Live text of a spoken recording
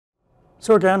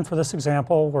So again, for this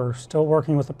example, we're still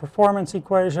working with the performance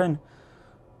equation.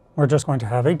 We're just going to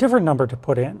have a different number to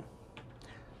put in.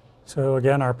 So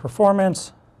again, our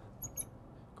performance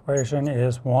equation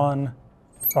is 1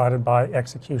 divided by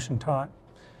execution time.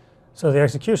 So the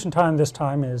execution time this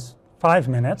time is 5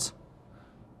 minutes.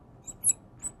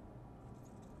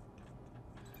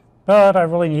 But I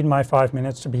really need my 5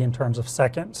 minutes to be in terms of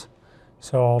seconds.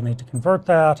 So I'll need to convert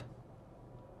that.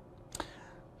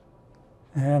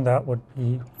 And that would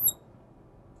be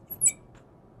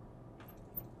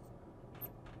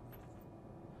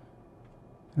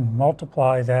and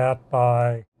multiply that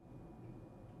by,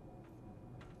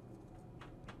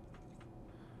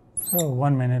 so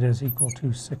 1 minute is equal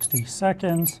to 60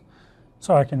 seconds.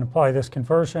 So I can apply this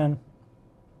conversion.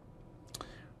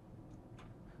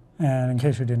 And in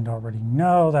case you didn't already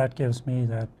know, that gives me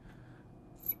that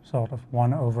result of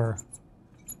 1 over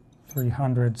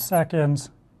 300 seconds.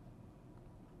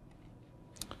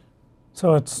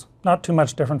 So it's not too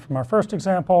much different from our first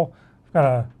example. We've got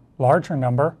a larger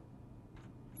number.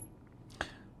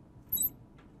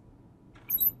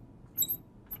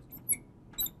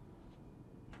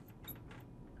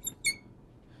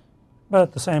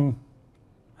 But the same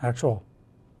actual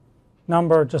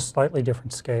number, just slightly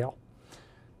different scale.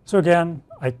 So again,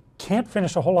 I can't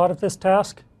finish a whole lot of this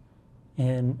task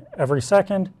in every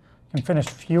second. I can finish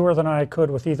fewer than I could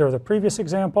with either of the previous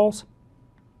examples.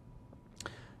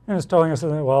 And it's telling us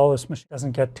that, well, this machine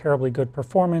doesn't get terribly good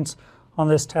performance on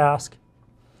this task.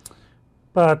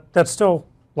 But that's still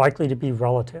likely to be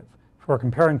relative. If we're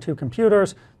comparing two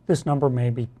computers, this number may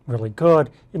be really good,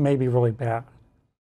 it may be really bad.